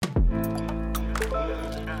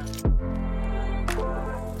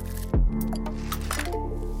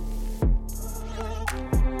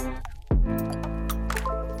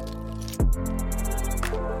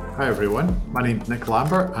Hi everyone, my name's Nick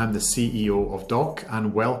Lambert, I'm the CEO of Doc,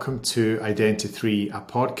 and welcome to Identi3, a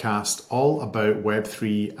podcast all about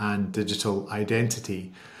Web3 and digital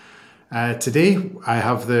identity. Today I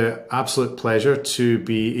have the absolute pleasure to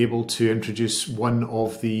be able to introduce one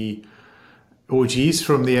of the OGs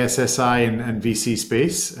from the SSI and VC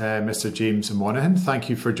space, Mr. James Monaghan. Thank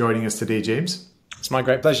you for joining us today, James. It's my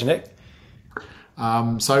great pleasure, Nick.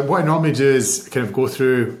 So what I normally do is kind of go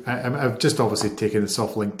through, I've just obviously taken this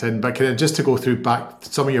off LinkedIn, but kind of just to go through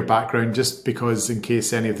some of your background, just because in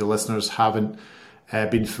case any of the listeners haven't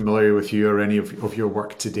been familiar with you or any of your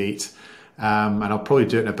work to date. And I'll probably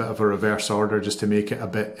do it in a bit of a reverse order just to make it a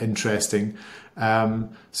bit interesting.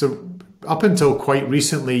 So up until quite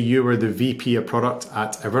recently, you were the VP of product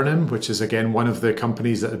at Evernym, which is again one of the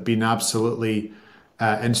companies that have been absolutely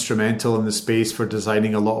instrumental in the space for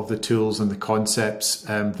designing a lot of the tools and the concepts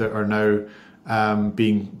that are now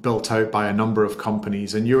being built out by a number of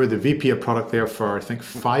companies. And you were the VP of product there for, I think,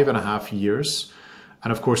 5.5 years.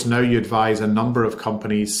 And of course, now you advise a number of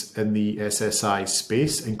companies in the SSI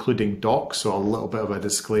space, including Doc. So a little bit of a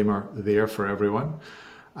disclaimer there for everyone.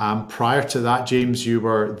 Prior to that, James, you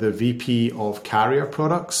were the VP of carrier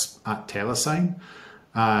products at Telesign.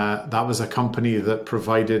 That was a company that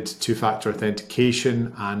provided two-factor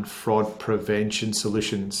authentication and fraud prevention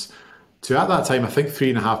solutions to, at that time, I think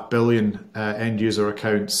 3.5 billion end user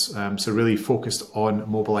accounts. So really focused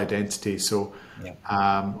on mobile identity. So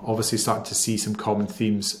obviously starting to see some common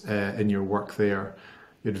themes in your work there.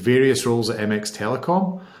 You had various roles at MX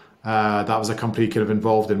Telecom. That was a company kind of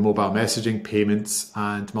involved in mobile messaging, payments,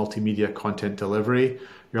 and multimedia content delivery.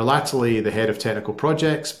 You're latterly the head of technical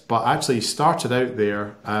projects, but actually started out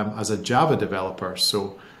there as a Java developer.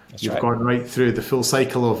 So you've gone right through the full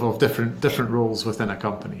cycle of different roles within a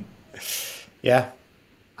company. Yeah.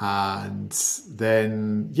 And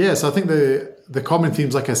then, so I think the common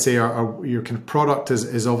themes, like I say, are your kind of product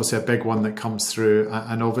is obviously a big one that comes through,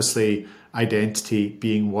 and obviously identity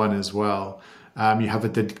being one as well. You have a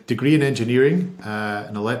degree in engineering,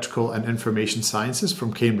 in electrical and information sciences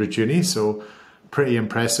from Cambridge Uni. So pretty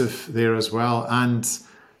impressive there as well. And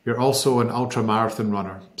you're also an ultra marathon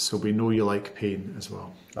runner. So we know you like pain as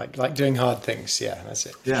well. Like doing hard things. Yeah, that's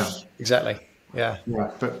it. Yeah. Exactly. Yeah.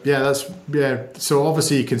 So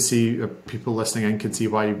obviously you can see, people listening in can see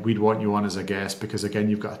why we'd want you on as a guest, because again,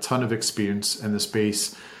 you've got a ton of experience in the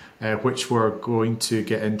space, which we're going to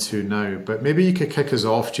get into now. But maybe you could kick us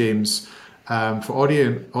off, James, for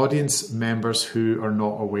audience members who are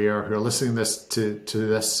not aware, who are listening to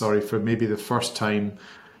this, for maybe the first time.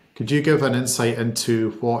 Could you give an insight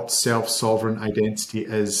into what self-sovereign identity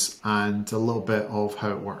is and a little bit of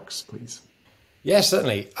how it works, please? Yeah,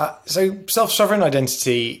 certainly. So self-sovereign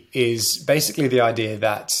identity is basically the idea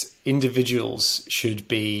that individuals should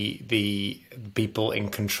be the people in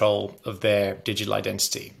control of their digital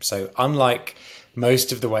identity. So unlike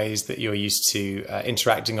most of the ways that you're used to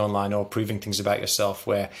interacting online or proving things about yourself,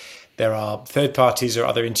 where there are third parties or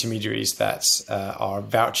other intermediaries that are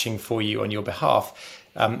vouching for you on your behalf,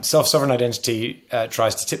 self-sovereign identity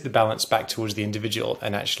tries to tip the balance back towards the individual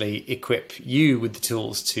and actually equip you with the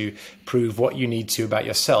tools to prove what you need to about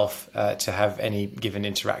yourself to have any given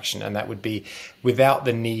interaction. And that would be without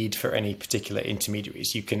the need for any particular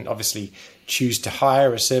intermediaries. You can obviously choose to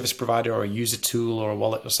hire a service provider or use a tool or a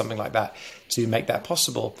wallet or something like that to make that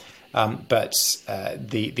possible. But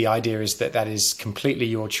the idea is that is completely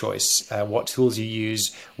your choice. What tools you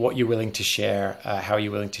use, what you're willing to share, how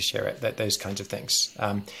you're willing to share it, those kinds of things.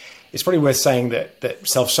 It's probably worth saying that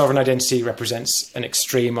self-sovereign identity represents an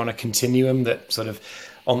extreme on a continuum that sort of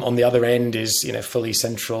on the other end is fully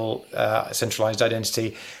centralized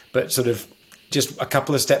identity, but sort of just a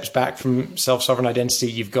couple of steps back from self-sovereign identity,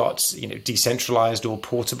 you've got decentralized or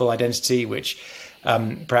portable identity, which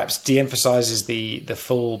perhaps de-emphasizes the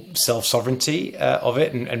full self-sovereignty of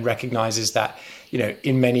it and recognizes that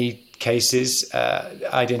in many cases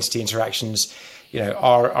identity interactions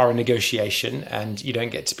are a negotiation, and you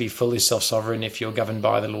don't get to be fully self-sovereign if you're governed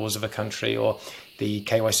by the laws of a country or the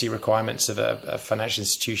KYC requirements of a financial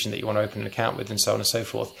institution that you want to open an account with, and so on and so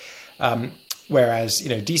forth. Whereas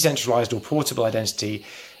decentralized or portable identity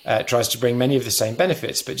tries to bring many of the same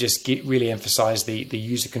benefits, but just really emphasize the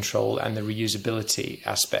user control and the reusability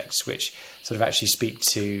aspects, which sort of actually speak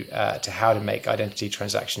to how to make identity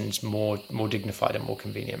transactions more dignified and more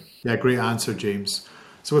convenient. Yeah, great answer, James.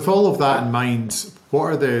 So with all of that in mind, what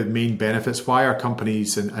are the main benefits? Why are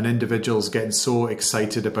companies and individuals getting so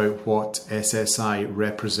excited about what SSI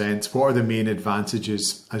represents? What are the main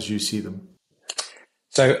advantages as you see them?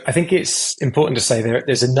 So I think it's important to say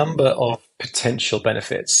there's a number of potential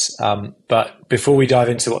benefits, but before we dive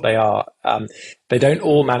into what they are, they don't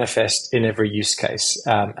all manifest in every use case.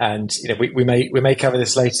 And we may cover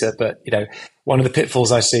this later, but one of the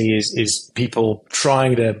pitfalls I see is people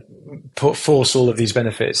trying to force all of these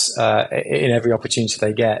benefits in every opportunity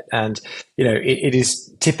they get, and it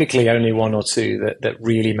is typically only one or two that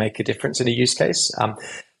really make a difference in a use case.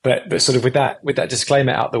 But sort of with that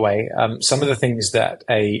disclaimer out the way, some of the things that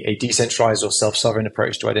a decentralized or self-sovereign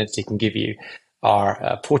approach to identity can give you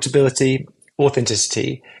are portability,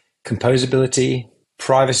 authenticity, composability,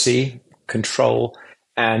 privacy, control,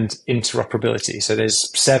 and interoperability. So there's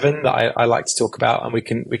 7 that I like to talk about, and we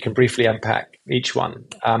can briefly unpack each one.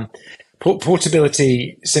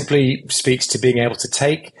 Portability simply speaks to being able to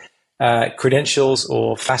take credentials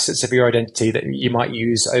or facets of your identity that you might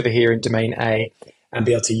use over here in domain A and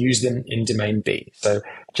be able to use them in domain B. So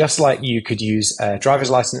just like you could use a driver's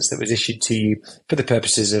license that was issued to you for the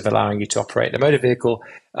purposes of allowing you to operate a motor vehicle,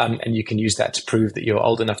 and you can use that to prove that you're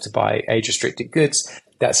old enough to buy age-restricted goods,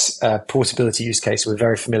 that's a portability use case we're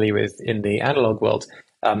very familiar with in the analog world.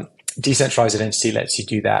 Decentralized identity lets you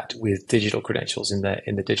do that with digital credentials in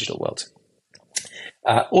the digital world.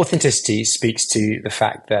 Authenticity speaks to the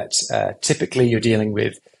fact that typically you're dealing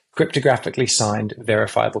with cryptographically signed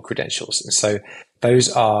verifiable credentials. And so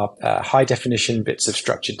those are high definition bits of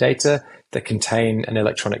structured data that contain an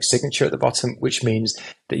electronic signature at the bottom, which means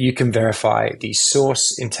that you can verify the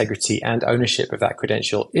source, integrity, and ownership of that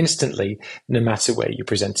credential instantly, no matter where you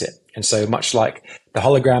present it. And so much like the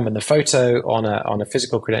hologram and the photo on a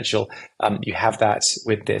physical credential, you have that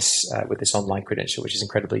with this online credential, which is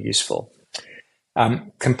incredibly useful.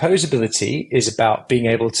 Composability is about being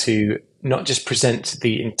able to not just present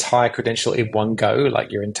the entire credential in one go,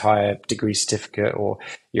 like your entire degree certificate or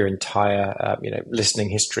your entire listening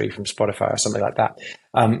history from Spotify or something like that,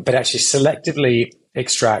 but actually selectively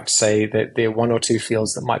extract, say, the 1 or 2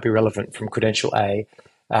 fields that might be relevant from credential A,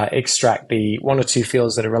 extract the 1 or 2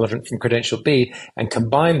 fields that are relevant from credential B, and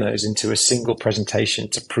combine those into a single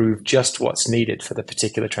presentation to prove just what's needed for the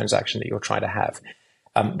particular transaction that you're trying to have.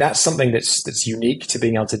 That's something that's unique to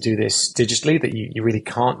being able to do this digitally that you really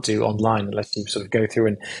can't do online unless you sort of go through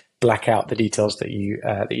and black out the details that you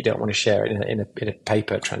don't want to share in a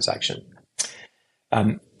paper transaction.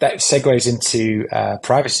 That segues into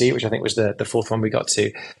privacy, which I think was the 4th one we got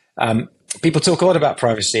to. People talk a lot about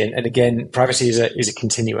privacy, and again, privacy is a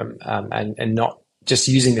continuum, and not just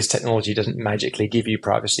using this technology doesn't magically give you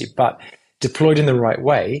privacy, but deployed in the right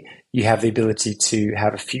way, you have the ability to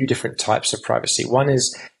have a few different types of privacy. One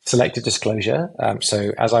is selective disclosure.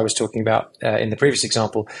 So as I was talking about in the previous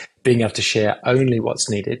example, being able to share only what's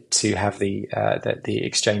needed to have the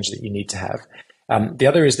exchange that you need to have. The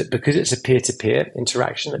other is that because it's a peer-to-peer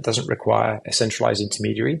interaction that doesn't require a centralized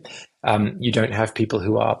intermediary, you don't have people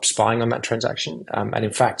who are spying on that transaction. And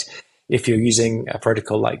in fact, if you're using a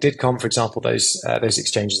protocol like DIDCOM, for example, those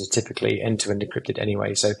exchanges are typically end-to-end encrypted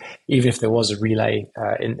anyway. So even if there was a relay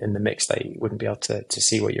in the mix, they wouldn't be able to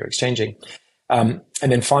see what you're exchanging. And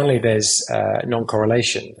then finally, there's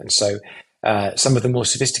non-correlation. And so some of the more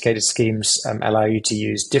sophisticated schemes allow you to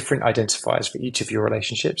use different identifiers for each of your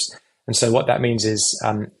relationships. And so what that means is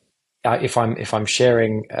if I'm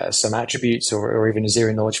sharing some attributes or even a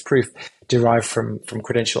zero knowledge proof derived from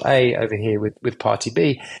credential A over here with party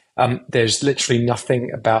B, there's literally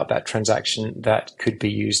nothing about that transaction that could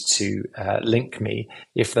be used to link me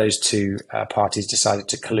if those two parties decided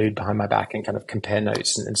to collude behind my back and kind of compare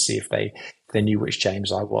notes and see if they knew which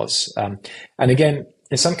James I was. And again,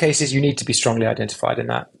 in some cases, you need to be strongly identified in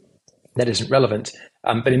that. That isn't relevant.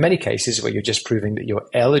 But in many cases where you're just proving that you're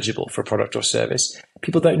eligible for a product or service,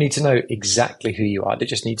 people don't need to know exactly who you are. They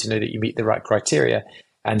just need to know that you meet the right criteria.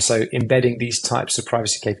 And so embedding these types of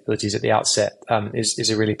privacy capabilities at the outset is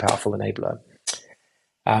a really powerful enabler.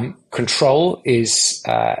 Control is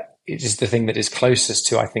the thing that is closest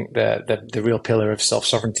to, I think, the real pillar of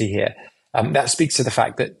self-sovereignty here. That speaks to the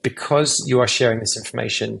fact that because you are sharing this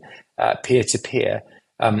information peer-to-peer,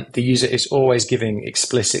 the user is always giving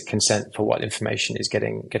explicit consent for what information is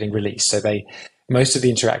getting released. So most of the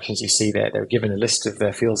interactions you see there, they're given a list of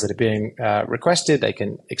the fields that are being requested. They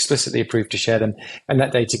can explicitly approve to share them, and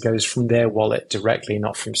that data goes from their wallet directly,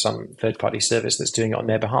 not from some third-party service that's doing it on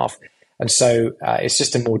their behalf. And so it's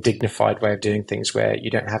just a more dignified way of doing things where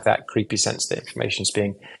you don't have that creepy sense that information is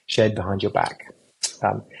being shared behind your back.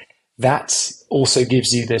 That also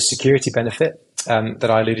gives you the security benefit that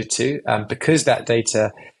I alluded to, because that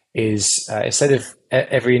data is, instead of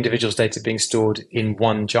every individual's data being stored in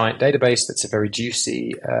one giant database that's a very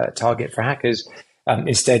juicy target for hackers,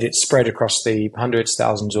 Instead, it's spread across the hundreds,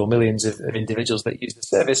 thousands, or millions of individuals that use the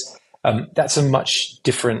service. That's a much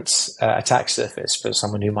different attack surface for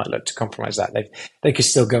someone who might look to compromise that. They could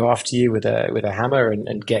still go after you with a hammer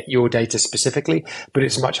and get your data specifically, but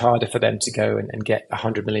it's much harder for them to go and get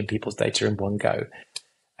 100 million people's data in one go.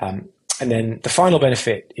 And then the final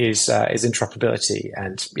benefit is interoperability.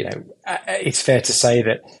 And it's fair to say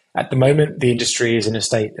that at the moment the industry is in a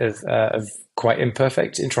state of quite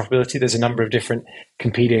imperfect interoperability. There's a number of different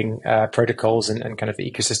competing protocols and kind of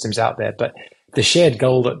ecosystems out there, but the shared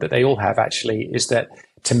goal that they all have actually is that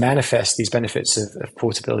to manifest these benefits of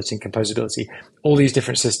portability and composability, all these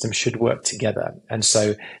different systems should work together. And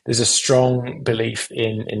so there's a strong belief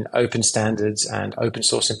in open standards and open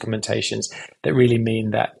source implementations that really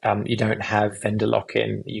mean that you don't have vendor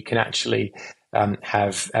lock-in. You can actually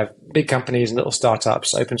have big companies and little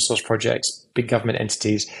startups, open source projects, big government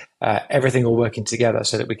entities, everything all working together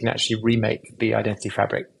so that we can actually remake the identity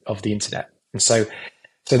fabric of the internet. And so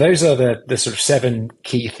those are the sort of 7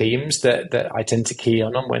 key themes that I tend to key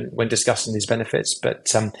on when discussing these benefits. But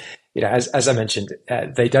as I mentioned,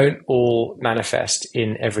 they don't all manifest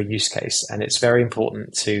in every use case, and it's very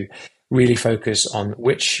important to really focus on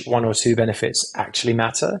which 1 or 2 benefits actually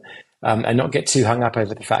matter, and not get too hung up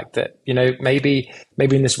over the fact that maybe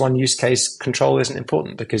in this one use case control isn't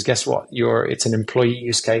important, because guess what? It's an employee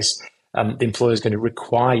use case. The employer is going to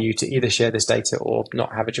require you to either share this data or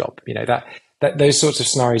not have a job. That those sorts of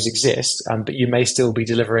scenarios exist, but you may still be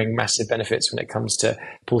delivering massive benefits when it comes to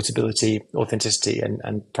portability, authenticity,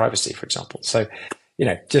 and privacy, for example. So,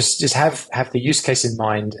 just have the use case in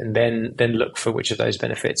mind, and then look for which of those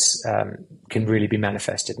benefits can really be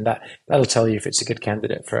manifested, and that'll tell you if it's a good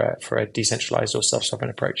candidate for a decentralized or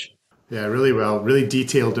self-sovereign approach. Yeah, really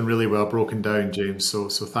detailed and really well broken down, James. So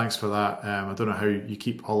thanks for that. I don't know how you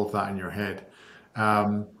keep all of that in your head.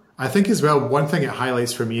 I think as well, one thing it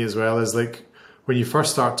highlights for me as well is like when you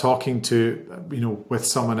first start talking to, with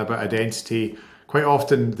someone about identity, quite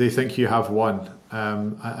often they think you have one.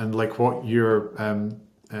 And like what your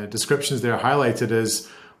descriptions there highlighted is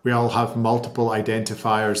we all have multiple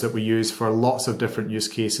identifiers that we use for lots of different use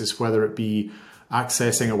cases, whether it be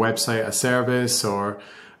accessing a website, a service, or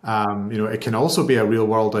it can also be a real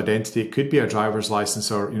world identity. It could be a driver's license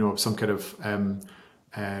or, some kind of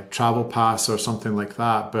travel pass or something like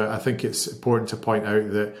that. But I think it's important to point out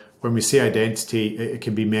that when we say identity, it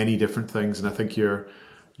can be many different things. And I think your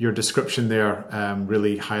description there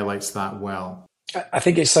really highlights that well. I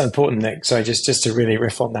think it's so important, Nick. So just to really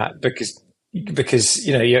riff on that, because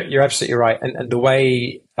you're absolutely right. And the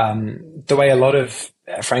way a lot of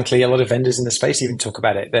vendors in the space even talk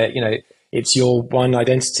about it, that it's your one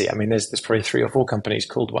identity. I mean, there's probably 3 or 4 companies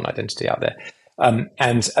called One Identity out there,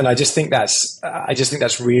 and I just think that's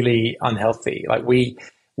really unhealthy. Like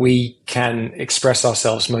we can express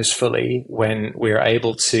ourselves most fully when we're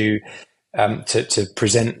able to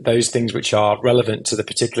present those things which are relevant to the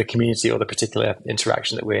particular community or the particular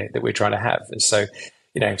interaction that we're trying to have. And so,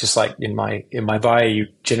 just like in my bio, you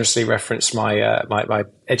generously referenced my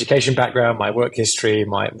education background, my work history,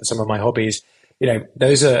 some of my hobbies.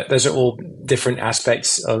 Those are all different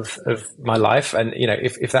aspects of my life. And,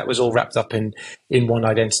 if that was all wrapped up in one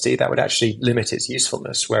identity, that would actually limit its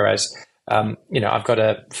usefulness. Whereas, I've got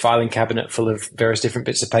a filing cabinet full of various different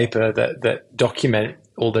bits of paper that document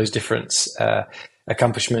all those different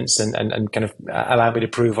accomplishments and kind of allow me to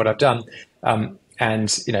prove what I've done. And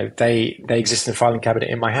they exist in a filing cabinet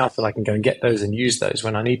in my house, that I can go and get those and use those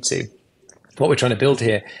when I need to. What we're trying to build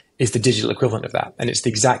here is the digital equivalent of that, and it's the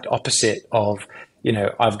exact opposite of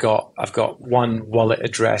I've got one wallet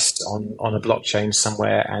addressed on a blockchain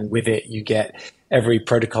somewhere, and with it you get every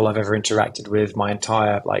protocol I've ever interacted with, my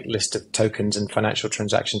entire list of tokens and financial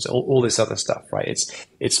transactions, all this other stuff, right?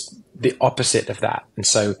 It's the opposite of that. And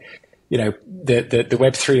so, the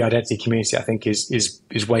Web3 identity community, I think,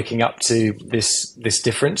 is waking up to this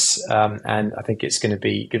difference, and I think it's going to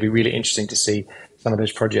be really interesting to see some of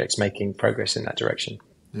those projects making progress in that direction.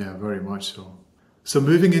 Yeah, very much so. So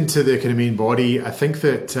moving into the kind of main body, I think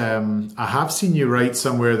that I have seen you write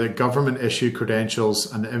somewhere that government issue credentials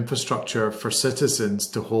and the infrastructure for citizens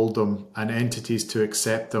to hold them and entities to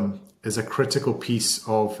accept them is a critical piece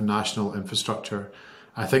of national infrastructure.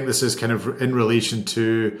 I think this is kind of in relation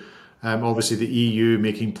to obviously the EU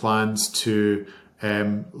making plans to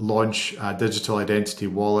launch a digital identity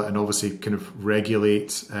wallet and obviously kind of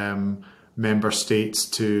regulate member states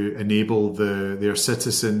to enable their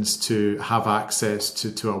citizens to have access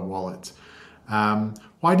to a wallet.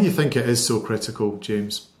 Why do you think it is so critical,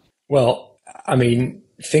 James? Well, I mean,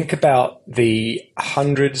 think about the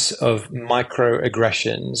hundreds of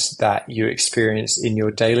microaggressions that you experience in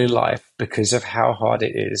your daily life because of how hard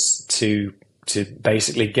it is to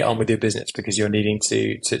basically get on with your business because you're needing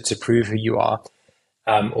to prove who you are,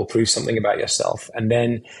 or prove something about yourself, and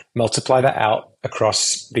then multiply that out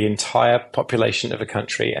across the entire population of a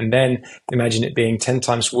country, and then imagine it being 10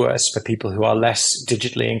 times worse for people who are less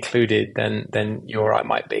digitally included than you or I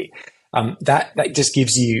might be. That just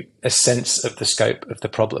gives you a sense of the scope of the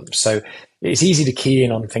problem. So it's easy to key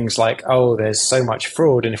in on things like, oh, there's so much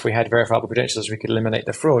fraud, and if we had verifiable credentials, we could eliminate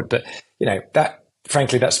the fraud. But that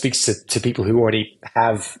frankly, that speaks to people who already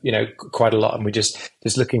have quite a lot, and we're just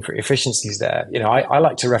looking for efficiencies there. I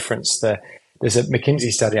like to reference there's a McKinsey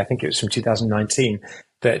study, I think it was from 2019,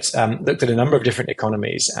 that looked at a number of different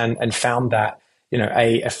economies and found that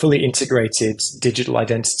a fully integrated digital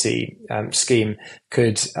identity scheme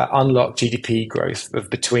could unlock GDP growth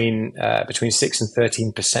of between 6 and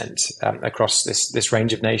 13% across this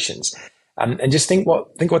range of nations. And just think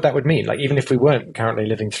what that would mean. Like, even if we weren't currently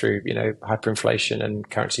living through hyperinflation and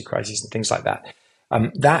currency crises and things like that,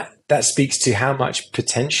 that speaks to how much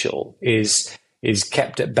potential is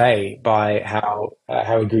kept at bay by how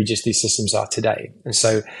egregious these systems are today. And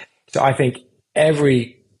so I think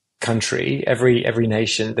every country, every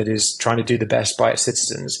nation that is trying to do the best by its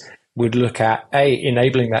citizens would look at A,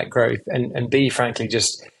 enabling that growth, and B, frankly,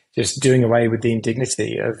 just doing away with the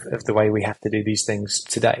indignity of the way we have to do these things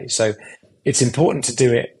today. So it's important to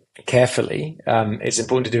do it carefully. It's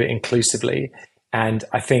important to do it inclusively. And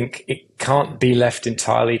I think it can't be left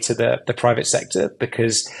entirely to the private sector,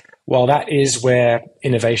 because while that is where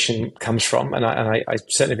innovation comes from, and I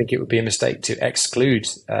certainly think it would be a mistake to exclude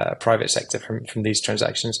private sector from these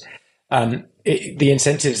transactions, the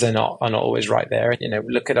incentives are not always right there.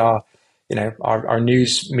 Look at our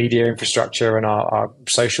news media infrastructure and our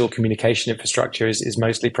social communication infrastructure is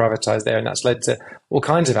mostly privatized there, and that's led to all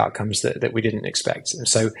kinds of outcomes that we didn't expect. And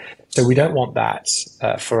so we don't want that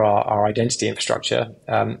for our identity infrastructure,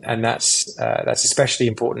 and that's especially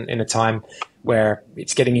important in a time where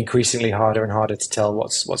it's getting increasingly harder and harder to tell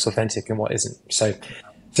what's authentic and what isn't. So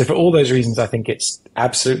for all those reasons, I think it's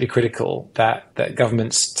absolutely critical that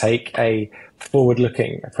governments take a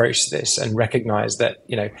forward-looking approach to this and recognize that,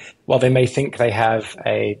 while they may think they have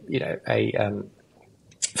a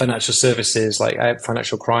financial services, like a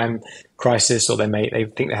financial crime crisis, or they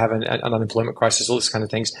think they have an unemployment crisis, all this kind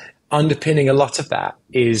of things, underpinning a lot of that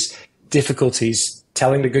is difficulties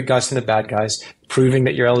telling the good guys from the bad guys, proving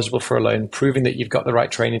that you're eligible for a loan, proving that you've got the right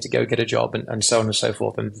training to go get a job, and so on and so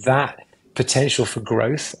forth. And that potential for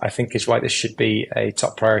growth, I think, is why this should be a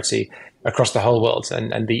top priority across the whole world.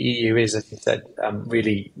 And the EU is, as you said,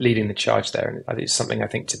 really leading the charge there. And it's something I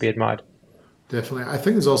think to be admired. Definitely. I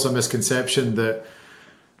think there's also a misconception that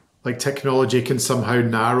technology can somehow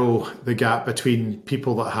narrow the gap between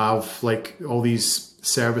people that have all these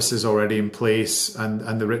services already in place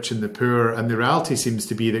and the rich and the poor. And the reality seems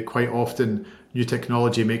to be that quite often new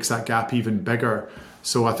technology makes that gap even bigger.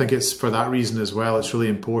 So I think it's for that reason as well, it's really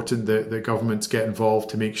important that governments get involved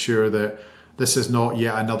to make sure that this is not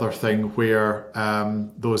yet another thing where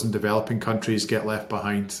those in developing countries get left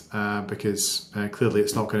behind, because clearly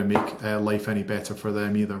it's not going to make life any better for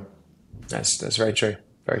them either. That's very true.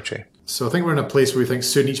 Very true. So I think we're in a place where we think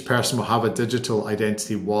soon each person will have a digital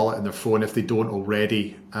identity wallet in their phone if they don't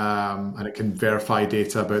already, and it can verify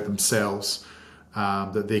data about themselves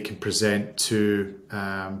that they can present to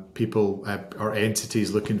people or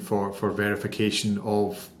entities looking for verification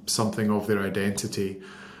of something of their identity.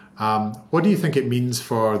 What do you think it means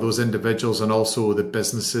for those individuals and also the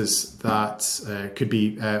businesses that could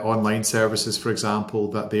be online services, for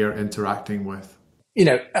example, that they are interacting with?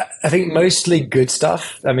 I think mostly good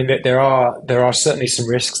stuff. I mean, there are certainly some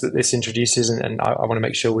risks that this introduces, and I want to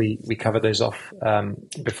make sure we cover those off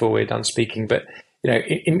before we're done speaking. But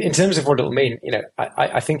in terms of what it'll mean,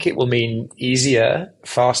 I think it will mean easier,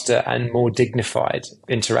 faster, and more dignified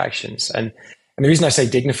interactions. And the reason I say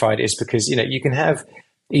dignified is because you can have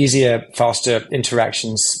easier, faster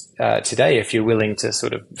interactions today if you're willing to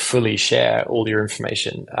sort of fully share all your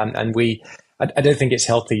information. And I don't think it's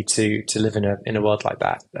healthy to live in a world like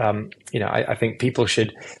that. I think people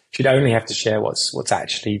should only have to share what's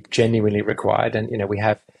actually genuinely required. And we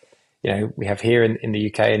have here in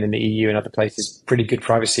the UK and in the EU and other places pretty good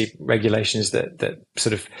privacy regulations that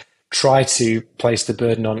sort of try to place the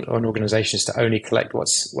burden on organizations to only collect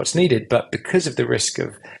what's needed. But because of the risk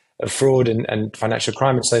of fraud and financial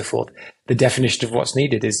crime and so forth, the definition of what's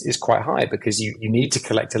needed is quite high, because you need to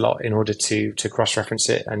collect a lot in order to cross-reference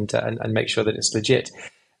it and make sure that it's legit.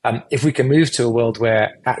 If we can move to a world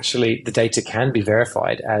where actually the data can be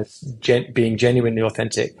verified as being genuinely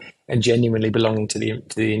authentic and genuinely belonging to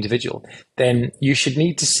the individual, then you should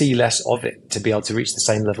need to see less of it to be able to reach the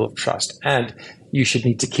same level of trust. And you should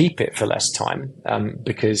need to keep it for less time,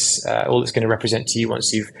 because all it's going to represent to you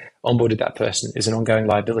once you've onboarded that person is an ongoing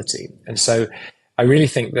liability. And so I really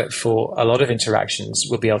think that for a lot of interactions,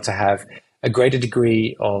 we'll be able to have a greater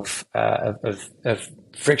degree of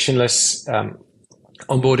frictionless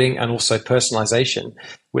onboarding and also personalization,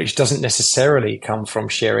 which doesn't necessarily come from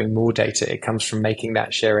sharing more data. It comes from making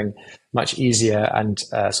that sharing much easier and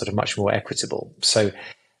sort of much more equitable. So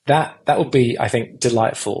that will be, I think,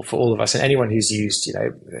 delightful for all of us. And anyone who's used,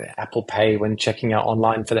 Apple Pay when checking out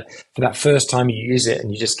online, for that first time you use it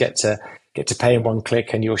and you just get to pay in one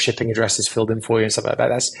click and your shipping address is filled in for you and stuff like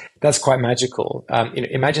that. That's quite magical.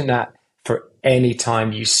 Imagine that for any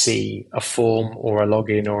time you see a form or a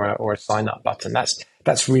login or a sign up button.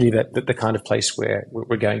 That's really the kind of place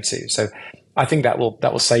we're going to. So I think that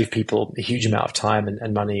will save people a huge amount of time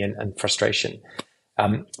and money and frustration.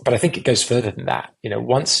 But I think it goes further than that.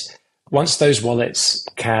 Once those wallets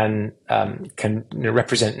can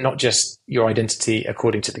represent not just your identity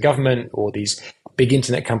according to the government or these big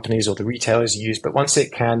internet companies or the retailers you use, but once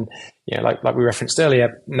it can, like we referenced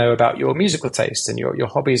earlier, know about your musical taste and your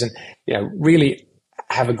hobbies, and really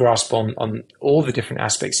have a grasp on all the different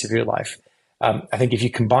aspects of your life. I think if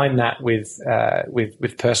you combine that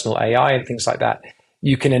with personal AI and things like that,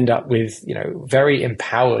 you can end up with very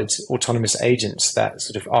empowered autonomous agents that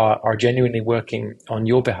sort of are genuinely working on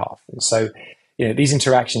your behalf. And so these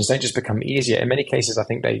interactions don't just become easier. In many cases, I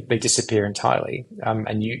think they disappear entirely,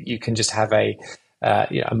 and you can just have a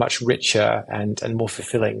much richer and more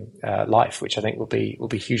fulfilling life, which I think will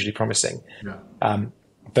be hugely promising. Yeah.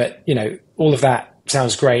 But all of that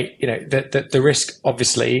sounds great. The risk,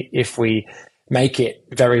 obviously, if we make it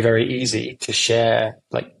very, very easy to share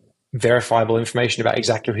like verifiable information about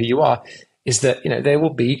exactly who you are, is that there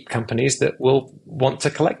will be companies that will want to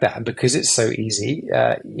collect that, and because it's so easy,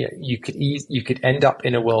 you could end up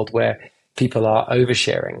in a world where people are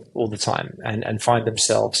oversharing all the time and find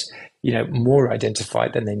themselves more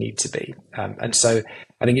identified than they need to be. And so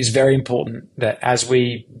I think it's very important that as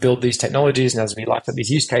we build these technologies and as we light up these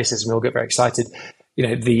use cases, and we all get very excited,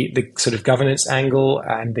 the sort of governance angle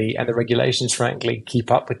and the regulations, frankly, keep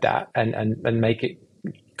up with that and make it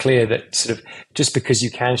clear that sort of just because you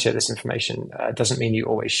can share this information doesn't mean you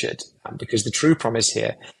always should. Because the true promise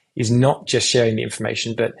here is not just sharing the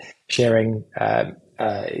information, but sharing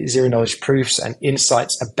zero knowledge proofs and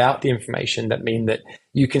insights about the information that mean that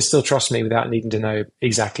you can still trust me without needing to know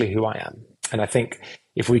exactly who I am. And I think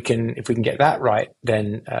if we can get that right,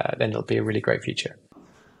 then it'll be a really great future.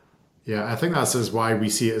 Yeah, I think that's why we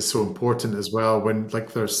see it as so important as well. When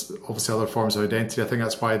there's obviously other forms of identity. I think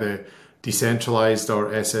that's why the decentralized or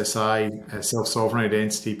SSI, self-sovereign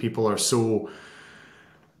identity, people are so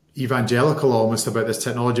evangelical almost about this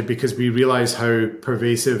technology, because we realize how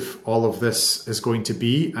pervasive all of this is going to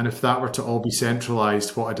be. And if that were to all be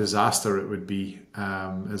centralized, what a disaster it would be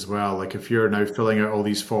as well. Like if you're now filling out all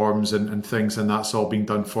these forms and things, and that's all being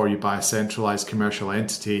done for you by a centralized commercial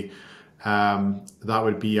entity, that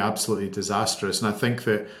would be absolutely disastrous. And I think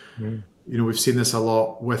that, we've seen this a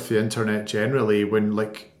lot with the internet generally, when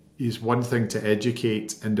it's one thing to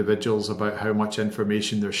educate individuals about how much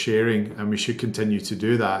information they're sharing, and we should continue to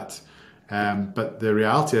do that. But the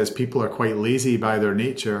reality is people are quite lazy by their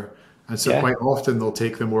nature. And so quite often they'll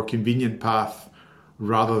take the more convenient path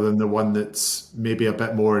rather than the one that's maybe a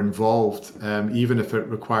bit more involved, even if it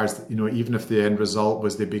requires, even if the end result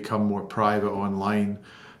was they become more private online.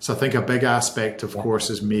 So I think a big aspect, of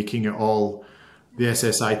course, is making it all, the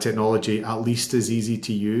SSI technology, at least as easy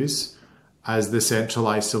to use as the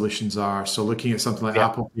centralized solutions are. So looking at something like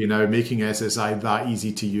Apple Pay now, making SSI that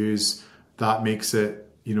easy to use, that makes it,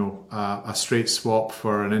 a straight swap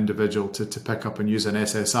for an individual to pick up and use an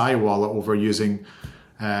SSI wallet over using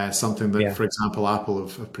something that, for example, Apple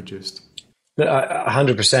have produced.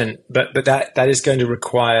 100%, but that is going to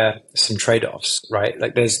require some trade-offs, right?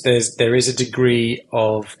 Like there is a degree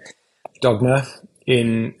of dogma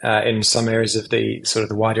in some areas of the sort of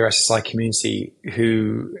the wider SSI community,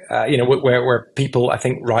 who where people, I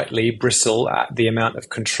think, rightly bristle at the amount of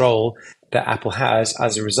control that Apple has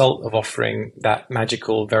as a result of offering that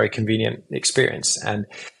magical, very convenient experience. And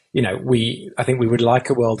I think we would like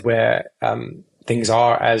a world where things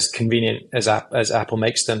are as convenient as Apple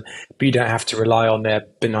makes them, but you don't have to rely on their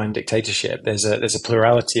benign dictatorship. There's a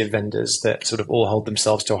plurality of vendors that sort of all hold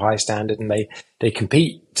themselves to a high standard, and they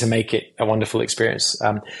compete to make it a wonderful experience.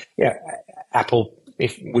 Apple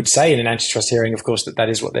if would say in an antitrust hearing, of course, that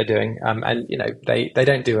is what they're doing. And they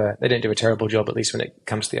don't do a terrible job, at least when it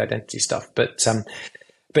comes to the identity stuff.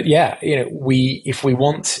 But yeah, if we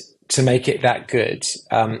want to make it that good,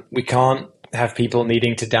 we can't have people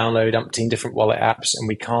needing to download umpteen different wallet apps, and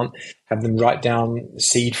we can't have them write down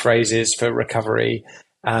seed phrases for recovery.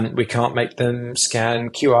 We can't make them scan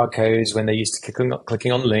QR codes when they're used to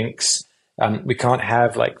clicking on links. We can't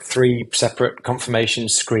have like 3 separate confirmation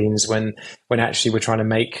screens when actually we're trying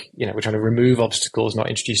to remove obstacles, not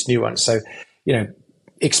introduce new ones. So,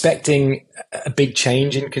 expecting a big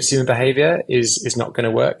change in consumer behavior is not going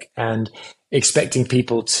to work, and expecting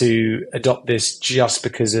people to adopt this just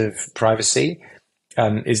because of privacy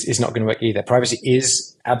is not going to work either. Privacy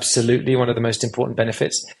is absolutely one of the most important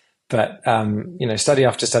benefits, but study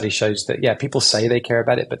after study shows that people say they care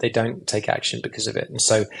about it, but they don't take action because of it. And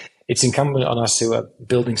so it's incumbent on us who are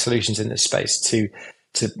building solutions in this space to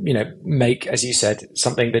make, as you said,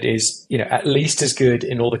 something that is at least as good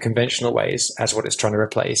in all the conventional ways as what it's trying to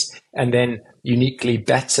replace, and then uniquely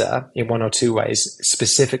better in 1 or 2 ways,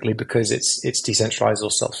 specifically because it's decentralized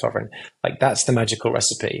or self-sovereign. Like, that's the magical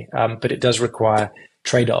recipe, but it does require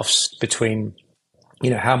trade-offs between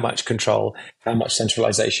how much control, how much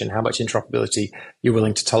centralization, how much interoperability you're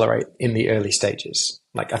willing to tolerate in the early stages.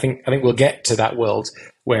 Like, I think we'll get to that world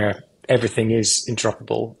where everything is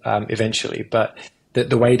interoperable eventually, but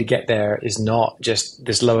the way to get there is not just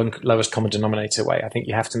this lowest common denominator way. I think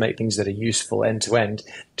you have to make things that are useful end to end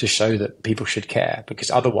to show that people should care, because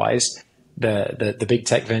otherwise the big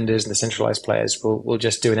tech vendors and the centralized players will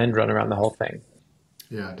just do an end run around the whole thing.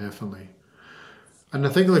 Yeah, definitely. And I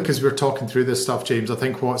think, as we're talking through this stuff, James, I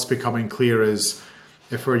think what's becoming clear is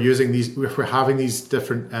if we're having these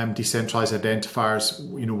different decentralized identifiers,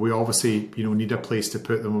 we obviously need a place to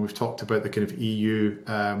put them. And we've talked about the kind of EU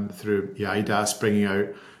through EIDAS bringing out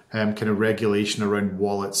kind of regulation around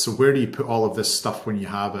wallets. So where do you put all of this stuff when you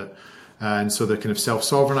have it? And so the kind of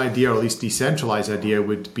self-sovereign idea, or at least decentralized idea,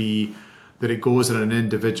 would be that it goes on an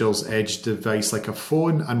individual's edge device like a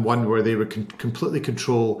phone, and one where they would completely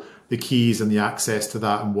control the keys and the access to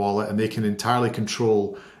that and wallet, and they can entirely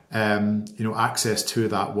control access to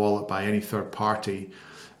that wallet by any third party.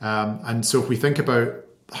 And so if we think about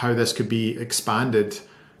how this could be expanded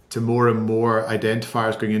to more and more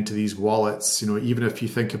identifiers going into these wallets, even if you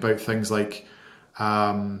think about things like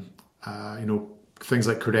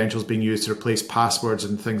credentials being used to replace passwords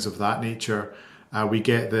and things of that nature, we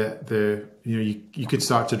get you could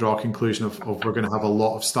start to draw a conclusion of we're going to have a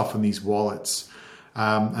lot of stuff in these wallets.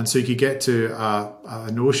 And so you could get to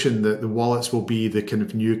a notion that the wallets will be the kind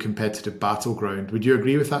of new competitive battleground. Would you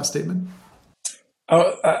agree with that statement?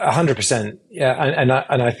 Oh, 100%. Yeah, and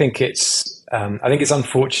I think it's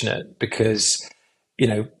unfortunate because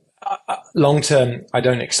long term, I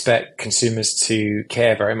don't expect consumers to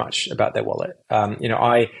care very much about their wallet.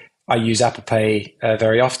 I use Apple Pay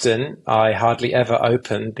very often. I hardly ever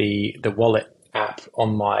open the wallet app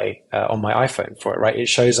on my iPhone for it. Right, it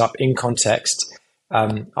shows up in context.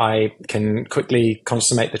 I can quickly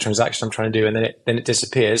consummate the transaction I'm trying to do, and then it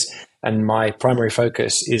disappears. And my primary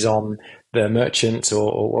focus is on the merchant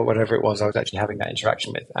or whatever it was I was actually having that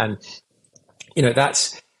interaction with. And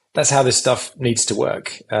that's how this stuff needs to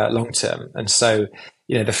work long term. And so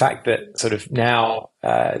the fact that sort of now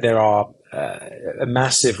there are a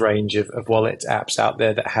massive range of wallet apps out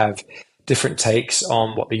there that have different takes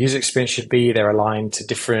on what the user experience should be. They're aligned to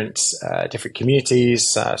different communities.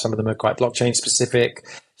 Some of them are quite blockchain specific.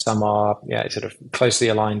 Some are sort of closely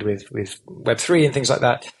aligned with Web3 and things like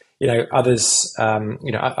that. Others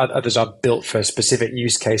are built for specific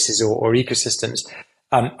use cases or ecosystems.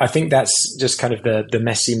 I think that's just kind of the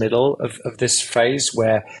messy middle of this phase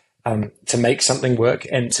where to make something work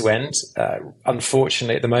end to end,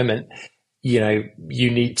 unfortunately at the moment, you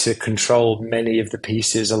need to control many of the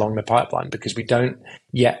pieces along the pipeline, because we don't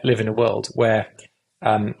yet live in a world where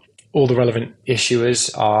all the relevant issuers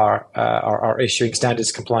are issuing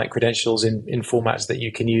standards compliant credentials in formats that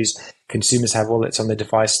you can use. Consumers have wallets on their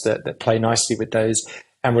device that play nicely with those,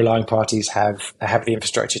 and relying parties have the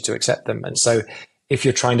infrastructure to accept them. And so if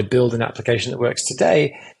you're trying to build an application that works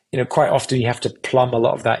today, quite often you have to plumb a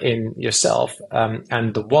lot of that in yourself.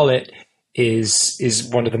 And the wallet is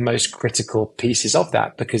one of the most critical pieces of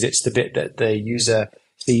that, because it's the bit that the user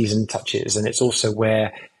sees and touches. And it's also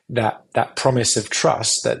where that promise of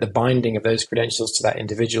trust, that the binding of those credentials to that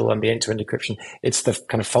individual and the end-to-end encryption, it's the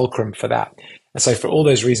kind of fulcrum for that. And so for all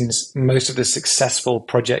those reasons, most of the successful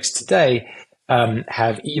projects today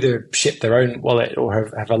have either shipped their own wallet or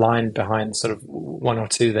have aligned behind sort of one or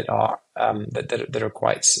two that are that are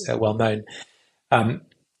quite well known.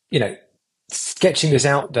 Sketching this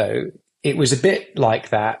out though, it was a bit like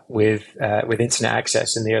that with internet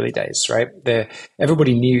access in the early days, right?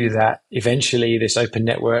 Everybody knew that eventually this open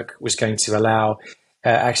network was going to allow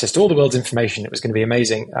access to all the world's information. It was going to be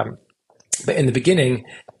amazing. But in the beginning,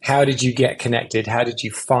 how did you get connected? How did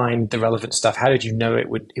you find the relevant stuff? How did you know it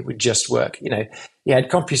would just work? You know, you had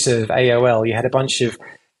CompuServe, AOL, you had a bunch of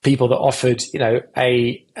people that offered, you know,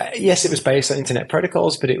 yes, it was based on internet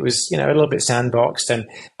protocols, but it was, you know, a little bit sandboxed,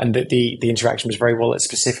 and the interaction was very wallet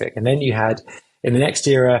specific. And then you had, in the next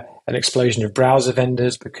era, an explosion of browser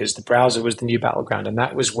vendors, because the browser was the new battleground. And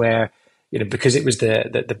that was where, you know, because it was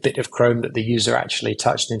the bit of Chrome that the user actually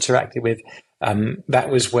touched and interacted with, that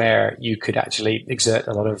was where you could actually exert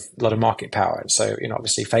a lot of market power. And so, you know,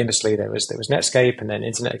 obviously, famously, there was Netscape, and then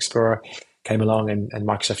Internet Explorer came along, and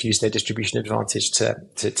Microsoft used their distribution advantage to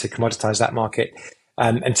commoditize that market.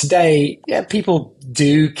 And today, yeah, people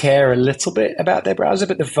do care a little bit about their browser,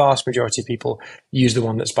 but the vast majority of people use the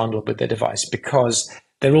one that's bundled with their device because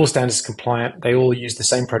they're all standards compliant. They all use the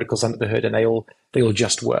same protocols under the hood, and they all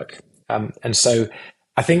just work. And so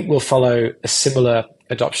I think we'll follow a similar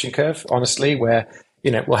adoption curve, honestly, where,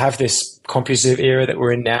 you know, we'll have this CompuServe era that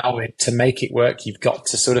we're in now, where to make it work, you've got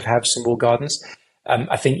to sort of have some walled gardens.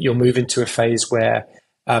 I think you'll move into a phase where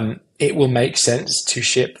it will make sense to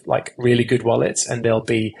ship like really good wallets, and there'll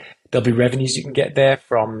be revenues you can get there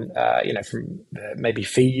from maybe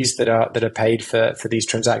fees that are paid for these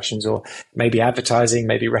transactions, or maybe advertising,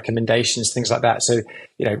 maybe recommendations, things like that. So,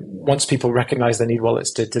 you know, once people recognize they need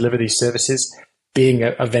wallets to deliver these services, being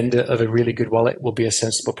a vendor of a really good wallet will be a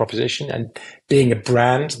sensible proposition, and being a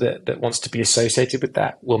brand that wants to be associated with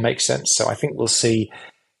that will make sense. So I think we'll see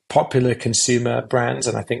popular consumer brands,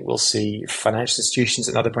 and I think we'll see financial institutions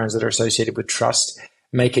and other brands that are associated with trust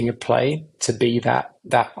making a play to be that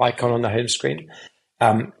icon on the home screen.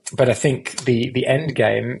 But I think the end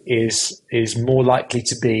game is more likely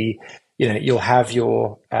to be, you know, you'll have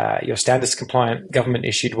your standards compliant government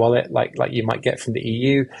issued wallet like you might get from the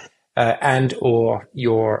EU, and or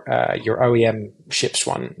your OEM ships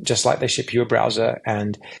one just like they ship you a browser.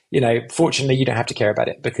 And, you know, fortunately, you don't have to care about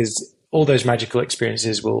it, because all those magical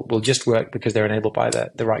experiences will just work because they're enabled by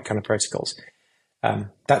the right kind of protocols.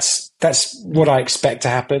 That's what I expect to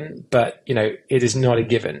happen, but, you know, it is not a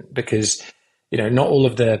given, because, you know, not all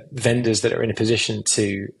of the vendors that are in a position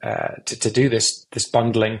to do this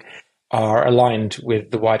bundling are aligned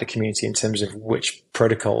with the wider community in terms of which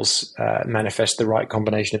protocols manifest the right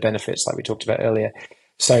combination of benefits, like we talked about earlier.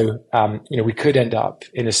 So, you know, we could end up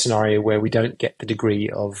in a scenario where we don't get the degree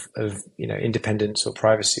of you know, independence or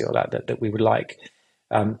privacy or that we would like.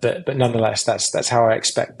 But nonetheless, that's how I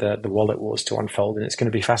expect the wallet wars to unfold, and it's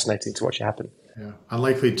going to be fascinating to watch it happen. Yeah, and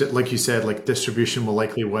likely, like you said, like distribution will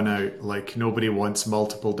likely win out. Like nobody wants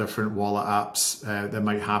multiple different wallet apps. That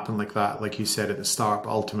might happen like that, like you said at the start.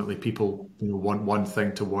 But ultimately, people, you know, want one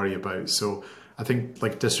thing to worry about. So I think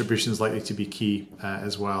like distribution is likely to be key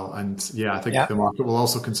as well. And yeah, I think the market will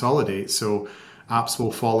also consolidate. So apps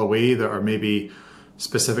will fall away that are maybe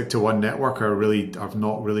specific to one network have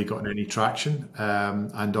not really gotten any traction.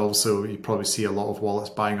 And also you probably see a lot of wallets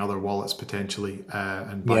buying other wallets potentially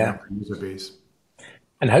and buying up the user base.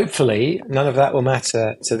 And hopefully none of that will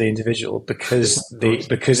matter to the individual, because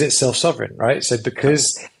it's self-sovereign, right? So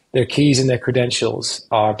because their keys and their credentials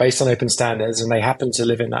are based on open standards, and they happen to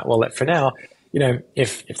live in that wallet for now, you know,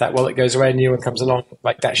 if that wallet goes away and a new one comes along,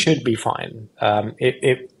 like that should be fine.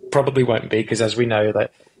 It probably won't be, because as we know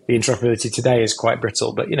that the interoperability today is quite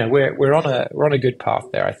brittle, but, you know, we're on a good path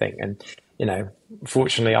there, I think. And, you know,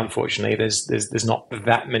 fortunately, unfortunately, there's not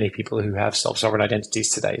that many people who have self-sovereign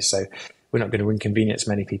identities today. So we're not going to inconvenience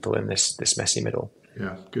many people in this messy middle.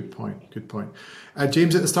 Yeah, good point.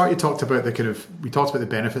 James, at the start, you talked about the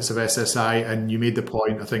benefits of SSI, and you made the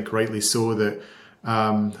point, I think rightly so, that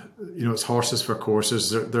you know, it's horses for courses.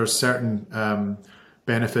 There's certain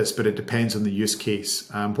benefits, but it depends on the use case.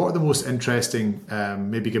 What are the most interesting?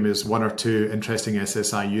 Maybe give me just one or two interesting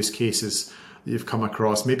SSI use cases that you've come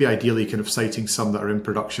across. Maybe ideally, kind of citing some that are in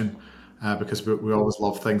production, because we always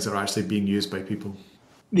love things that are actually being used by people.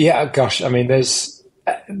 Yeah, gosh, I mean, there's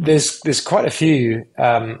quite a few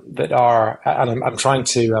that are, and I'm trying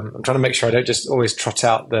to make sure I don't just always trot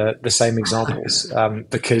out the same examples,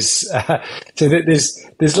 because so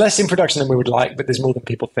there's less in production than we would like, but there's more than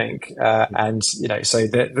people think. And, you know, so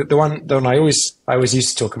the one I always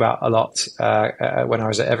used to talk about a lot when I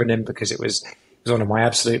was at Evernym, because it was one of my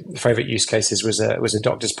absolute favorite use cases, was a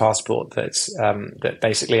doctor's passport that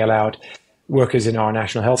basically allowed workers in our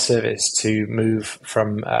National Health Service to move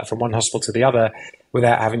from one hospital to the other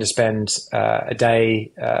without having to spend a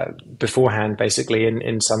day beforehand, basically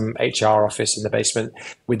in some HR office in the basement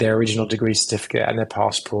with their original degree certificate and their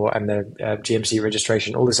passport and their GMC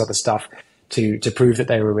registration, all this other stuff to prove that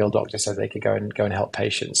they were a real doctor, so they could go and help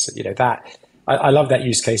patients. That I love that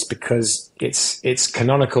use case because it's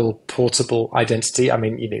canonical portable identity. I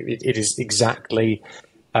mean, it is exactly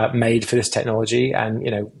made for this technology.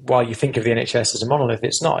 And while you think of the NHS as a monolith,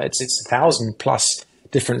 it's not. It's 1,000 plus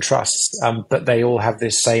different trusts, but they all have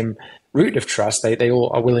this same root of trust. They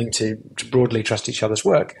all are willing to broadly trust each other's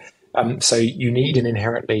work. So you need an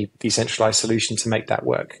inherently decentralized solution to make that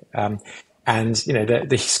work. And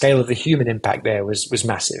the scale of the human impact there was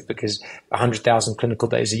massive, because 100,000 clinical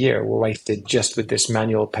days a year were wasted just with this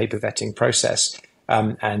manual paper vetting process.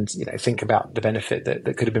 And think about the benefit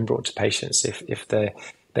that could have been brought to patients if the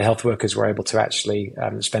health workers were able to actually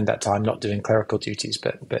spend that time not doing clerical duties,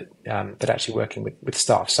 but actually working with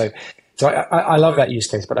staff. So I love that use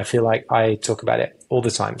case, but I feel like I talk about it all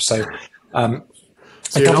the time. So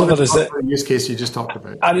a couple of others that use case you just talked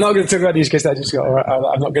about. I'm not going to talk about the use case that I just got. Or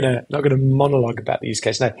I'm not going to monologue about the use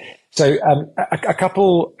case. No. So a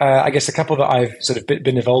couple that I've sort of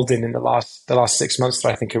been involved in the last 6 months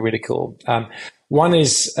that I think are really cool. One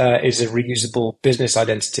is a reusable business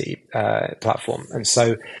identity platform, and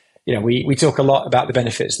so we talk a lot about the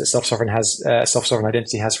benefits that self-sovereign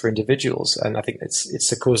identity has for individuals, and I think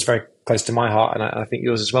it's a cause very close to my heart, and I think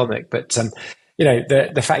yours as well, Nick. But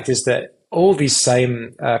the fact is that all these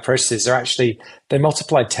same processes are actually, they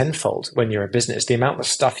multiply tenfold when you're a business. The amount of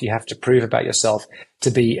stuff you have to prove about yourself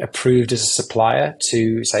to be approved as a supplier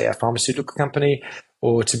to, say, a pharmaceutical company,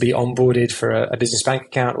 or to be onboarded for a business bank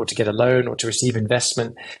account, or to get a loan, or to receive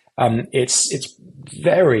investment. It's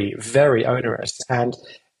very, very onerous. And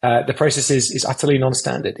the process is utterly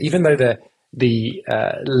non-standard, even though the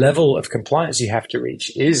level of compliance you have to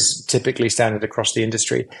reach is typically standard across the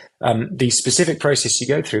industry. The specific process you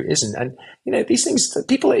go through isn't. And, these things,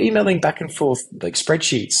 people are emailing back and forth like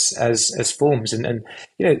spreadsheets as forms. And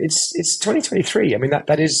it's 2023. I mean,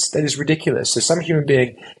 that is ridiculous. So some human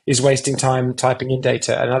being is wasting time typing in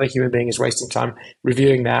data. Another human being is wasting time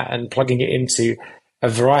reviewing that and plugging it into a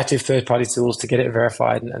variety of third-party tools to get it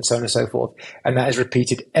verified, and so on and so forth. And that is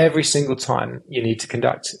repeated every single time you need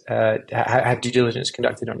to have due diligence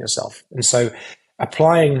conducted on yourself. And so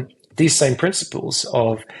applying these same principles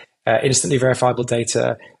of instantly verifiable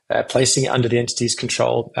data, placing it under the entity's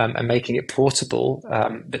control, and making it portable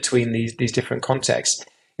between these different contexts,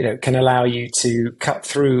 can allow you to cut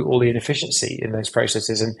through all the inefficiency in those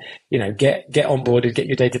processes and, get onboarded, get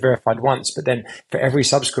your data verified once, but then for every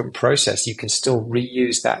subsequent process, you can still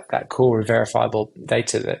reuse that core of verifiable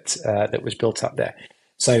data that was built up there.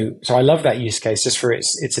 So I love that use case just for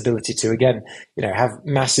its ability to, again, have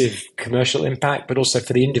massive commercial impact, but also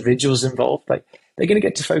for the individuals involved. Like, they're going to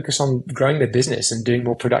get to focus on growing their business and doing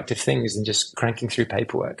more productive things than just cranking through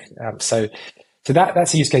paperwork. So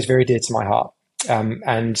that's a use case very dear to my heart.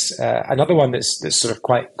 And another one that's sort of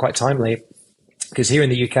quite timely, because here in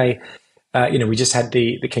the UK, we just had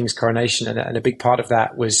the King's coronation, and a big part of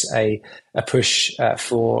that was a push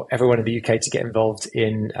for everyone in the UK to get involved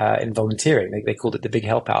in volunteering. They called it the Big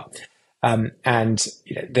Help Out. And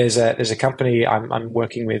there's a company I'm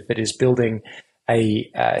working with that is building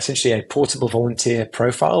essentially a portable volunteer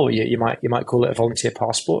profile, or you might call it a volunteer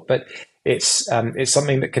passport, but it's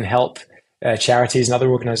something that can help charities and other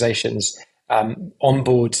organizations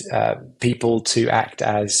onboard people to act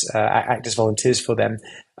as volunteers for them,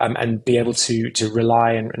 and be able to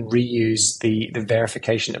rely and reuse the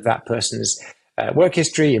verification of that person's work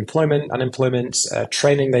history, employment, unemployment,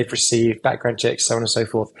 training they've received, background checks, so on and so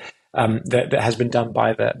forth, that has been done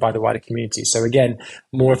by the wider community. So again,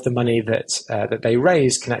 more of the money that they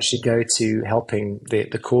raise can actually go to helping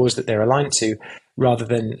the cause that they're aligned to, rather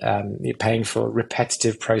than paying for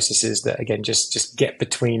repetitive processes that, again, just get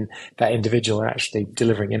between that individual and actually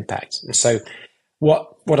delivering impact. And so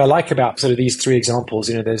what I like about sort of these three examples,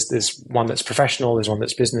 there's one that's professional, there's one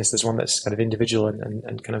that's business, there's one that's kind of individual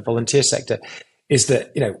and kind of volunteer sector, is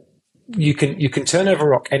that, you can turn over a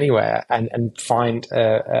rock anywhere and find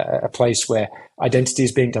a place where identity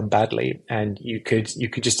is being done badly, and you could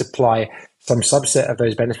just apply some subset of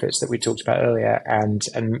those benefits that we talked about earlier and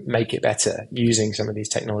make it better using some of these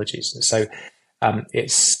technologies. And so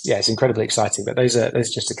it's incredibly exciting. But there's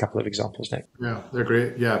just a couple of examples, Nick. Yeah, they're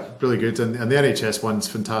great. Yeah, really good. And the NHS one's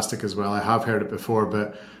fantastic as well. I have heard it before,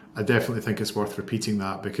 but I definitely think it's worth repeating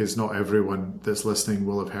that, because not everyone that's listening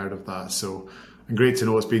will have heard of that. So, and great to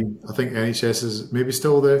know it's been, I think NHS is maybe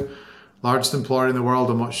still the largest employer in the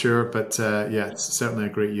world, I'm not sure, but yeah, it's certainly a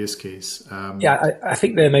great use case. Yeah, I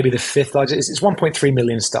think they're maybe the fifth largest. It's 1.3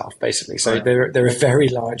 million staff basically, so Right. they're a very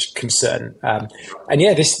large concern. And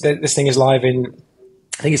yeah, this thing is live in,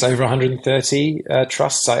 I think it's over 130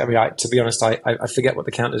 trusts. I mean, to be honest, I forget what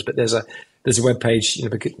the count is, but there's a web page,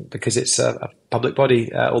 because it's a public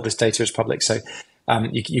body. All this data is public, so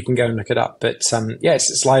you can go and look it up. But yeah,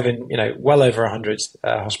 it's live in well over 100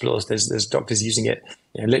 hospitals. There's doctors using it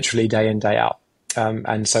literally day in, day out,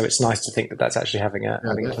 and so it's nice to think that that's actually having a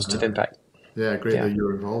positive impact. Yeah, great that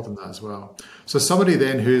you're involved in that as well. So somebody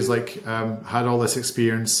then who's had all this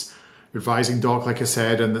experience advising doc, like I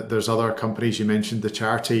said, and that there's other companies, you mentioned the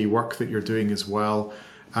charity work that you're doing as well.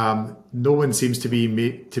 No one seems to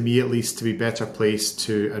me at least, to be better placed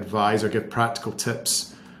to advise or give practical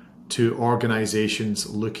tips to organizations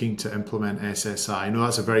looking to implement SSI. I know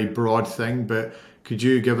that's a very broad thing, but could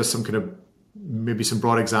you give us some maybe some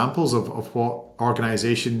broad examples of what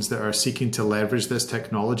organizations that are seeking to leverage this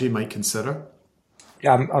technology might consider?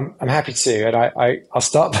 Yeah, I'm happy to, and I'll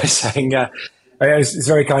start by saying it's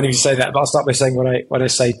very kind of you to say that, but I'll start by saying what I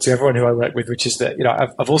say to everyone who I work with, which is that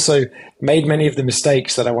I've also made many of the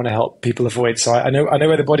mistakes that I want to help people avoid. So I know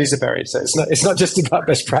where the bodies are buried. So it's not just about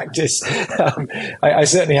best practice. I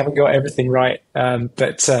certainly haven't got everything right,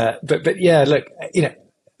 but yeah, look,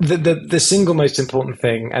 the single most important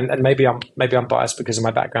thing, and maybe I'm biased because of my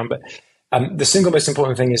background, but the single most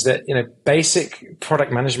important thing is that basic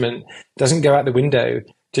product management doesn't go out the window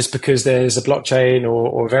just because there's a blockchain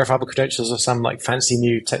or verifiable credentials or some fancy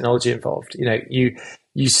new technology involved.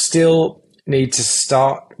 You still need to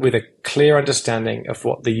start with a clear understanding of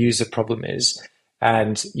what the user problem is,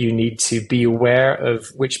 and you need to be aware of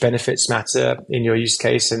which benefits matter in your use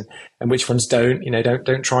case and which ones don't.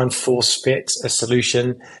 Don't try and force fit a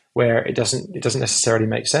solution where it doesn't necessarily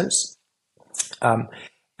make sense.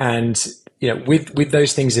 And with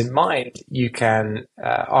those things in mind, you can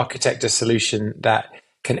architect a solution that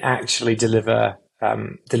can actually deliver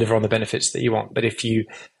on the benefits that you want. But if you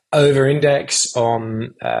over-index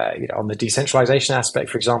on the decentralization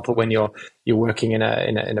aspect, for example, when you're working in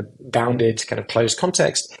a bounded kind of closed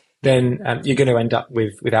context, then you're going to end up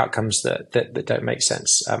with outcomes that don't make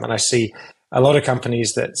sense. And I see a lot of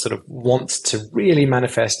companies that sort of want to really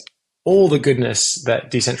manifest all the goodness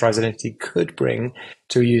that decentralized identity could bring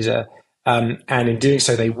to a user, and in doing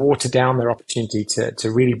so, they water down their opportunity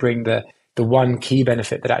to really bring the one key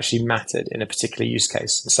benefit that actually mattered in a particular use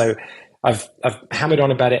case. And so I've hammered on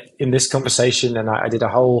about it in this conversation, and I did a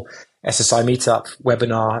whole SSI meetup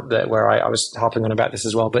webinar where I was harping on about this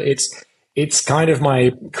as well. But it's kind of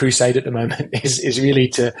my crusade at the moment is really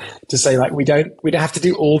to say we don't have to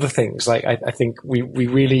do all the things. I think we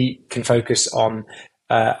really can focus on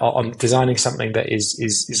designing something that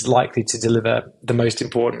is likely to deliver the most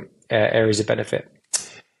important areas of benefit.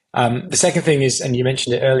 The second thing is, and you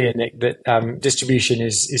mentioned it earlier, Nick, that distribution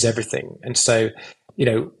is everything. And so,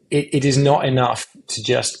 it is not enough to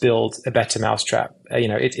just build a better mousetrap.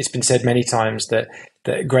 It's been said many times that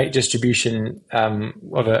great distribution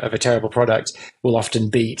of a terrible product will often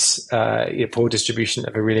beat poor distribution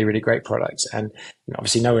of a really, really great product. And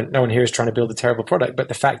obviously, no one here is trying to build a terrible product. But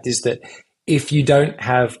the fact is that if you don't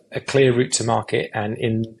have a clear route to market, and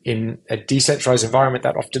in a decentralized environment,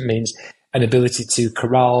 that often means an ability to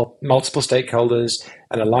corral multiple stakeholders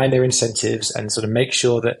and align their incentives and sort of make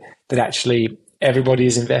sure that actually everybody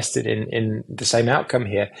is invested in the same outcome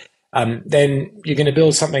here, then you're going to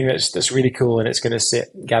build something that's really cool, and it's going to sit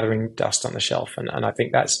gathering dust on the shelf. And I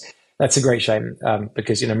think that's a great shame,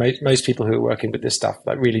 because most people who are working with this stuff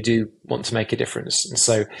really do want to make a difference. And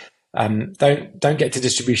so don't get to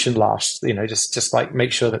distribution last. Just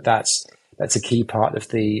make sure that that's a key part of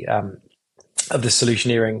the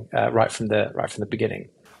solutioneering right from the beginning.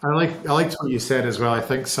 I liked what you said as well. I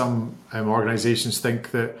think some organizations think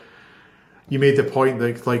that you made the point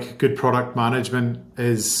that good product management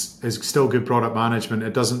is still good product management.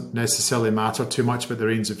 It doesn't necessarily matter too much about the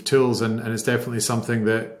range of tools, and it's definitely something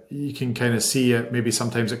that you can kind of see it maybe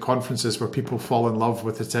sometimes at conferences where people fall in love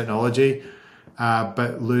with the technology,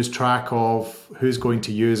 but lose track of who's going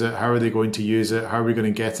to use it, how are they going to use it, how are we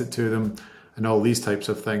going to get it to them, and all these types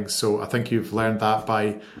of things. So I think you've learned that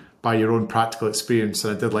by your own practical experience.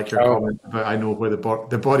 And I did like your comment about I know where the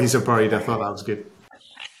bodies are buried. I thought that was good.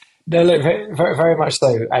 No, look, very, very much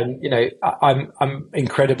so. And I'm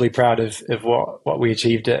incredibly proud of what we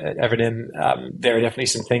achieved at Evernym. There are definitely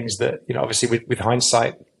some things that obviously with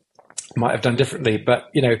hindsight might have done differently,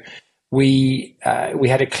 but we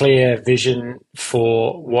had a clear vision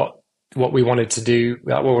for what we wanted to do,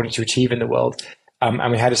 what we wanted to achieve in the world.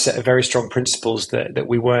 And we had a set of very strong principles that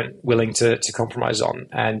we weren't willing to compromise on.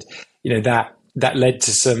 And, that led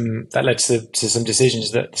to some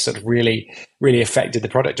decisions that sort of really, really affected the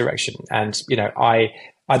product direction. And,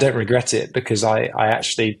 I don't regret it, because I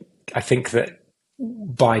think that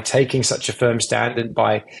by taking such a firm stand and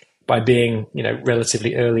by being,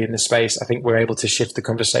 relatively early in the space, I think we're able to shift the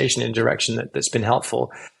conversation in a direction that's been helpful.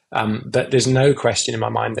 But there's no question in my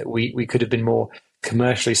mind that we could have been more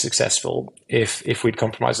commercially successful if we'd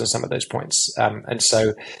compromised on some of those points. And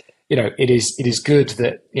so, it is good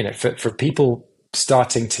that, for people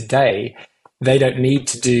starting today, they don't need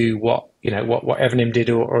to do what Evanim did,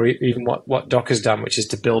 or even what Docker's done, which is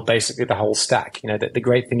to build basically the whole stack. The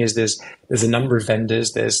great thing is there's a number of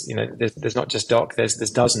vendors. There's not just Doc. There's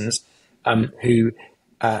dozens who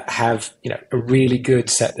have a really good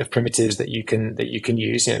set of primitives that you can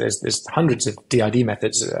use. There's hundreds of DID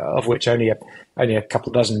methods, of which only a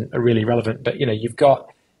couple dozen are really relevant. But you've got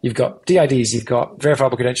DIDs, you've got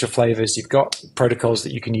verifiable credential flavors, you've got protocols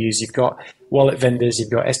that you can use, you've got wallet vendors, you've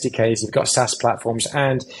got SDKs, you've got SaaS platforms,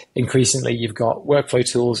 and increasingly you've got workflow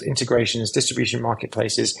tools, integrations, distribution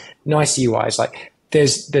marketplaces, nice UIs. Like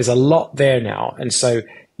there's a lot there now, and so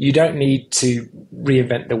you don't need to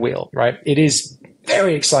reinvent the wheel, right? It is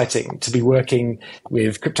very exciting to be working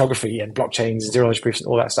with cryptography and blockchains, zero knowledge proofs, and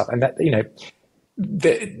all that stuff, and that a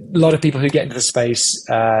lot of people who get into the space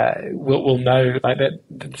will know, like,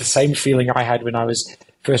 the same feeling I had when I was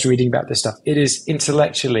first reading about this stuff. It is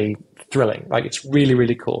intellectually thrilling. Like, it's really,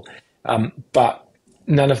 really cool. But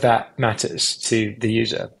none of that matters to the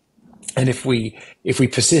user. And if we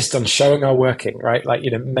persist on showing our working, right, like,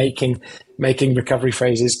 making recovery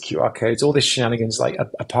phrases, QR codes, all this shenanigans, like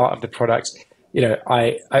a part of the product,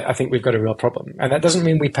 I think we've got a real problem. And that doesn't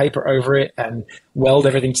mean we paper over it and weld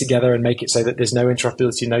everything together and make it so that there's no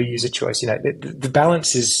interoperability, no user choice. The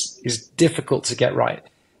balance is difficult to get right.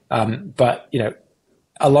 But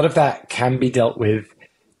a lot of that can be dealt with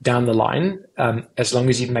down the line, as long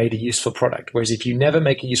as you've made a useful product. Whereas if you never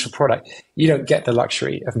make a useful product, you don't get the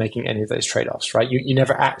luxury of making any of those trade-offs, right? You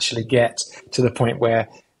never actually get to the point where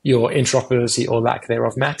your interoperability or lack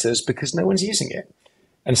thereof matters, because no one's using it.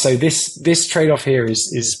 And so this trade-off here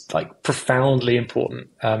is like profoundly important.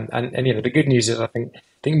 And the good news is I think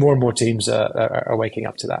more and more teams are waking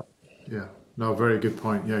up to that. Yeah, no, very good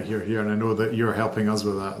point. Yeah, here. And I know that you're helping us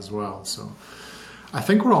with that as well. So I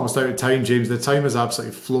think we're almost out of time, James. The time has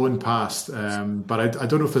absolutely flown past. But I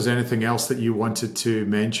don't know if there's anything else that you wanted to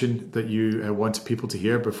mention that you wanted people to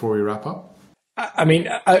hear before we wrap up. I mean,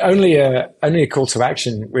 only a call to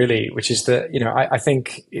action, really, which is that, I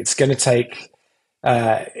think it's going to take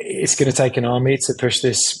an army to push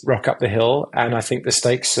this rock up the hill, and I think the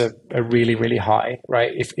stakes are really, really high,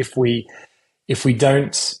 right? If we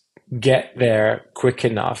don't get there quick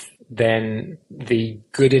enough, then the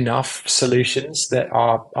good enough solutions that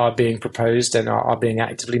are being proposed and are being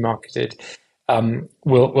actively marketed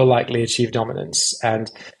will likely achieve dominance. And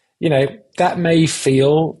that may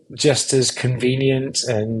feel just as convenient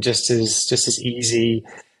and just as easy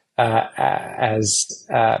as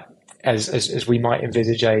we might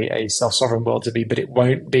envisage a self-sovereign world to be, but it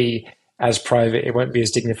won't be as private, it won't be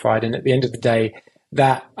as dignified. And at the end of the day,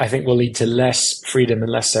 that I think will lead to less freedom and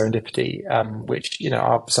less serendipity, which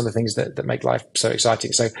are some of the things that make life so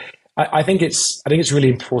exciting. So I think it's really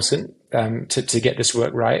important to get this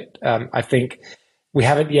work right. I think we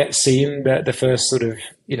haven't yet seen the first sort of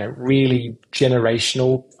really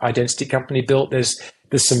generational identity company built. There's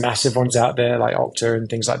some massive ones out there like Okta and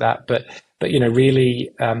things like that, but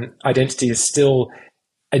really, identity is still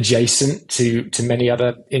adjacent to many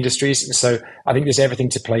other industries. And so I think there's everything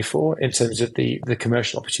to play for in terms of the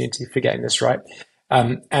commercial opportunity for getting this right.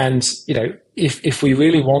 And if we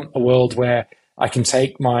really want a world where I can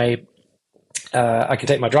take my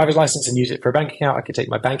driver's license and use it for a bank account. I can take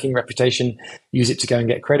my banking reputation, use it to go and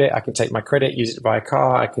get credit. I can take my credit, use it to buy a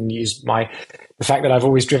car. I can use the fact that I've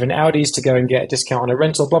always driven Audis to go and get a discount on a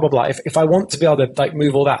rental, blah, blah, blah. If I want to be able to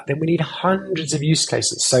move all that, then we need hundreds of use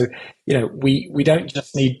cases. So, we don't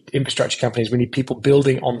just need infrastructure companies. We need people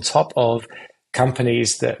building on top of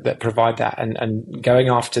companies that provide that and going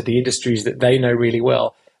after the industries that they know really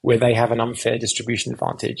well, where they have an unfair distribution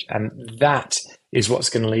advantage. And that is what's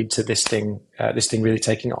going to lead to this thing really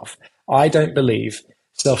taking off. I don't believe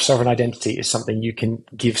self-sovereign identity is something you can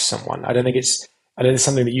give someone. I don't think it's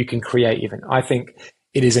something that you can create even. I think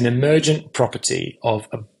it is an emergent property of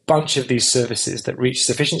a bunch of these services that reach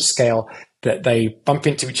sufficient scale that they bump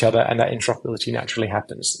into each other and that interoperability naturally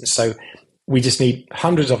happens. And so we just need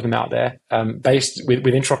hundreds of them out there, based with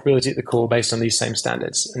interoperability at the core, based on these same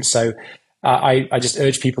standards. And so I just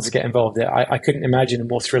urge people to get involved. I couldn't imagine a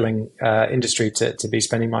more thrilling industry to be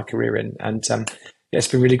spending my career in. And it's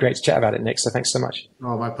been really great to chat about it, Nick. So thanks so much.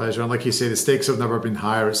 Oh, my pleasure. And like you say, the stakes have never been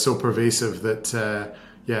higher. It's so pervasive that,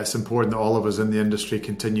 it's important that all of us in the industry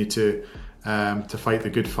continue to fight the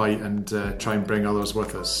good fight and try and bring others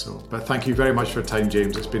with us. But thank you very much for your time,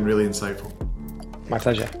 James. It's been really insightful. My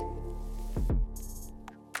pleasure.